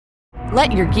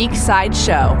Let your geek side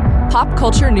show. Pop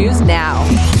culture news now.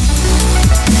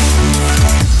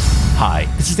 Hi,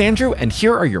 this is Andrew, and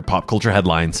here are your pop culture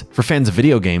headlines. For fans of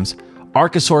video games,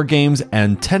 Archosaur Games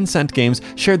and Tencent Games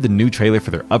shared the new trailer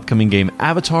for their upcoming game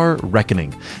Avatar: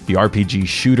 Reckoning. The RPG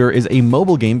shooter is a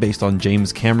mobile game based on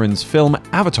James Cameron's film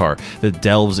Avatar that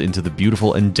delves into the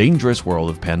beautiful and dangerous world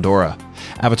of Pandora.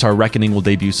 Avatar: Reckoning will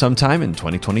debut sometime in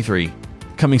 2023.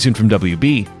 Coming soon from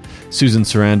WB, Susan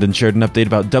Sarandon shared an update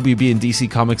about WB and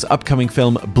DC Comics' upcoming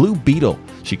film Blue Beetle.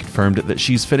 She confirmed that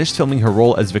she's finished filming her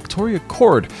role as Victoria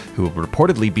Cord, who will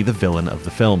reportedly be the villain of the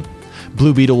film.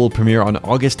 Blue Beetle will premiere on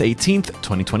August 18th,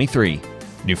 2023.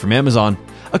 New from Amazon.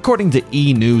 According to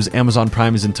E! News, Amazon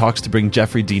Prime is in talks to bring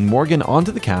Jeffrey Dean Morgan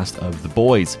onto the cast of The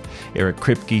Boys. Eric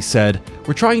Kripke said,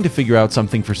 "We're trying to figure out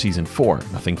something for season 4.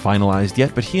 Nothing finalized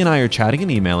yet, but he and I are chatting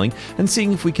and emailing and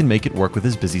seeing if we can make it work with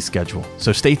his busy schedule.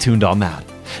 So stay tuned on that."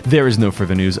 There is no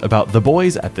further news about The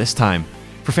Boys at this time.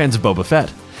 For fans of Boba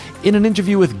Fett, in an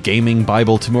interview with Gaming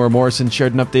Bible, Tamura Morrison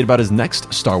shared an update about his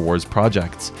next Star Wars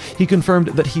projects. He confirmed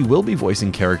that he will be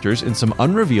voicing characters in some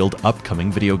unrevealed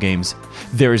upcoming video games.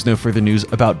 There is no further news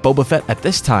about Boba Fett at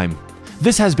this time.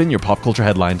 This has been your Pop Culture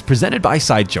Headlines, presented by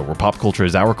Sideshow, where pop culture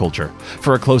is our culture.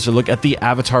 For a closer look at the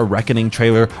Avatar: Reckoning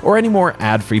trailer or any more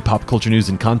ad-free pop culture news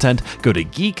and content, go to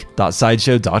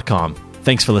geek.sideshow.com.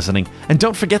 Thanks for listening, and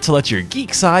don't forget to let your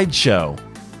geek side show.